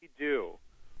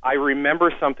I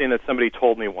remember something that somebody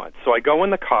told me once. So I go in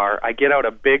the car, I get out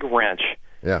a big wrench,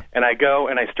 and I go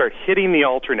and I start hitting the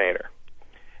alternator.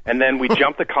 And then we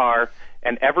jump the car,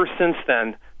 and ever since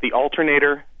then, the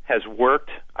alternator has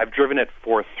worked. I've driven it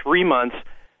for 3 months,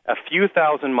 a few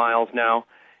thousand miles now,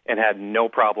 and had no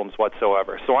problems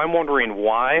whatsoever. So I'm wondering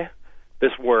why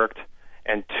this worked,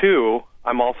 and two,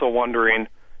 I'm also wondering,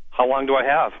 how long do I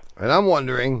have? And I'm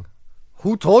wondering,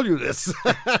 who told you this?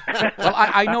 Well,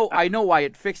 I know why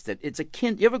it fixed it. It's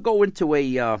akin. You ever go into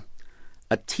a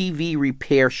TV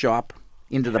repair shop,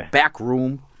 into the back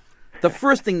room? The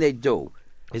first thing they do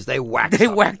is they whack the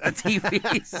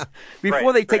TVs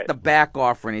before they take the back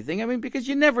off or anything. I mean, because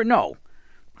you never know.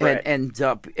 Right. And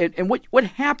what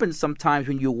happens sometimes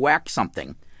when you whack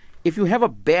something, if you have a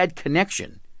bad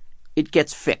connection, it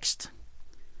gets fixed.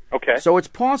 Okay. So it's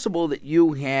possible that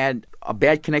you had a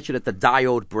bad connection at the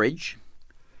diode bridge,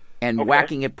 and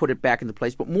whacking it put it back into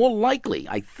place. But more likely,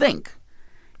 I think,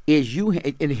 is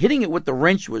hitting it with the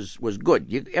wrench was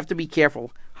good. You have to be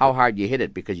careful how hard you hit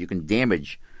it because you can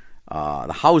damage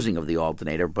the housing of the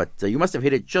alternator. But you must have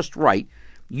hit it just right.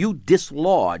 You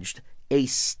dislodged a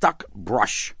stuck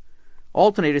brush.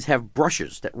 Alternators have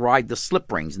brushes that ride the slip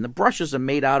rings, and the brushes are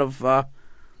made out of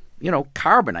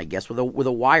carbon, I guess, with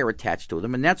a wire attached to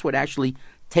them, and that's what actually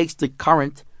takes the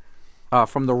current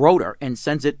from the rotor and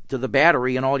sends it to the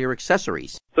battery and all your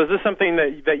accessories. So is this something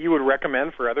that you would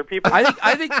recommend for other people?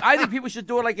 I think people should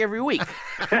do it like every week.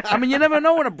 I mean, you never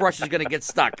know when a brush is going to get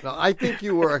stuck. No, I think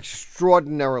you were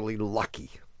extraordinarily lucky.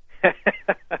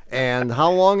 And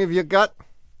how long have you got?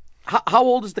 How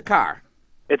old is the car?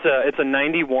 It's a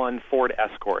 91 Ford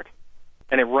Escort,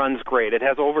 and it runs great. It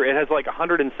has like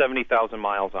 170,000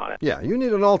 miles on it. Yeah, you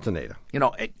need an alternator.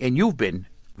 And you've been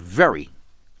very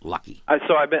lucky.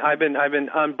 So I've been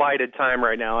on bided time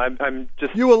right now. I'm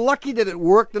just. You were lucky that it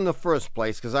worked in the first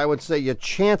place, because I would say your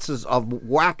chances of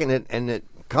whacking it and it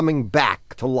coming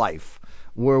back to life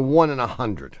were 1 in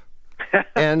 100.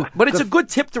 But it's a good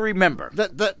tip to remember.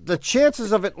 The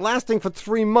chances of it lasting for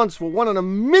 3 months were 1 in a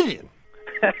million.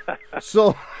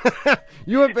 So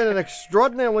you have been an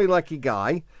extraordinarily lucky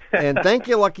guy, and thank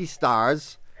your lucky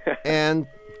stars, and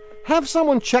have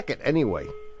someone check it anyway.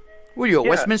 Where are you, at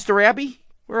Westminster Abbey?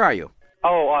 Where are you?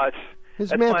 Oh,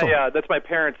 His mantle. That's my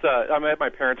parents'. I'm at my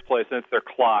parents' place, and it's their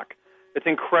clock. It's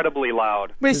incredibly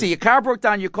loud. Let me see. Your car broke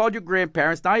down. You called your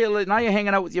grandparents. Now you're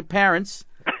hanging out with your parents.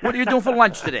 What are you doing for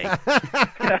lunch today?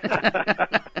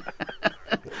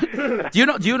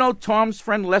 Do you know Tom's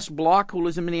friend Les Block, who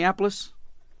lives in Minneapolis?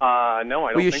 No, I don't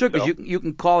well, you think should, so. because you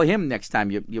can call him next time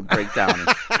you break down.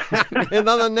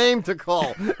 Another name to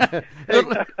call. Hey,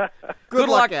 good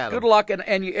luck, Adam. Good luck,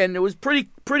 and it was pretty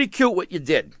cute what you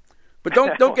did. But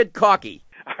don't get cocky.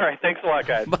 All right, thanks a lot,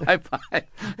 guys. Bye.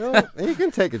 Well, you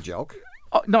can take a joke.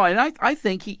 Oh, no, and I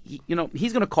think he's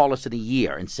going to call us in a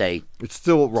year and say it's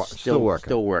still working. Still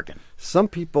working. Some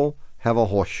people have a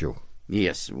horseshoe.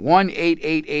 Yes,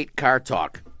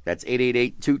 1-888-CAR-TALK. That's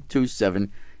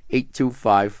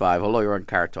 888-227-8255. Hello, you're on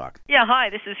Car Talk. Yeah, hi,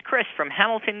 this is Chris from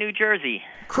Hamilton, New Jersey.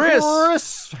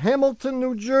 Chris, Hamilton,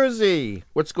 New Jersey.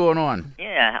 What's going on?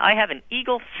 Yeah, I have an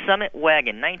Eagle Summit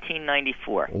wagon,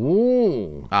 1994.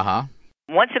 Ooh. Uh-huh.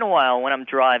 Once in a while when I'm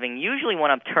driving, usually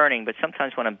when I'm turning, but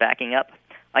sometimes when I'm backing up,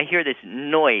 I hear this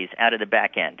noise out of the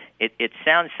back end. It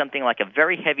sounds something like a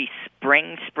very heavy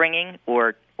springing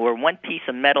or one piece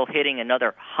of metal hitting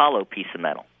another hollow piece of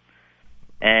metal.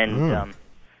 And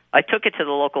I took it to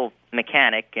the local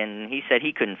mechanic, and he said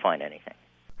he couldn't find anything.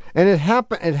 And it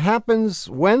happens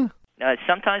when?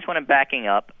 Sometimes when I'm backing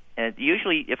up. And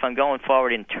usually if I'm going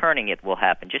forward and turning, it will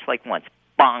happen, just like once.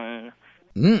 Bong!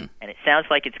 And it sounds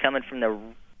like it's coming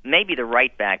from maybe the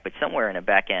right back, but somewhere in the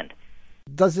back end.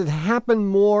 Does it happen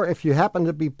more if you happen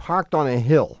to be parked on a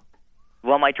hill?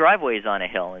 Well, my driveway is on a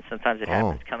hill, and sometimes it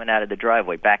happens coming out of the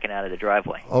driveway, backing out of the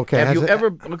driveway. Okay.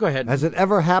 Go ahead. Has it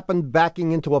ever happened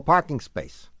backing into a parking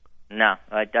space? No,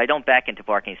 I don't back into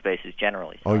parking spaces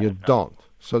generally. So you don't?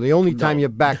 So the only time you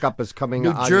back up is coming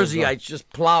out. New Jersey, I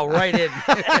just plow right in.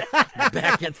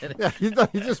 Back into it. Yeah, you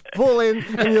just pull in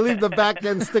and you leave the back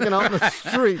end sticking out in the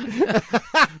street.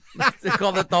 They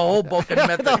call it the Hoboken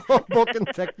method. The Hoboken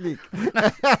technique.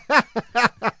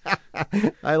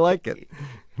 I like it.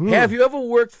 Have you ever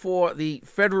worked for the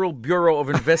Federal Bureau of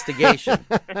Investigation?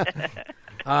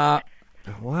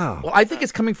 Wow. Well, I think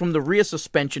it's coming from the rear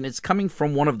suspension. It's coming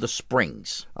from one of the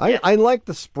springs. I like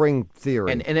the spring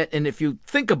theory. And if you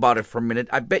think about it for a minute,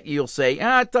 I bet you'll say,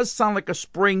 it does sound like a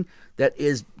spring that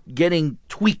is getting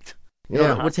tweaked.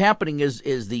 Yeah. What's happening is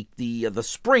the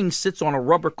spring sits on a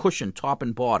rubber cushion, top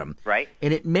and bottom. Right.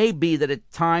 And it may be that at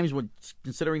times, when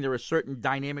considering there are certain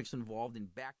dynamics involved in back.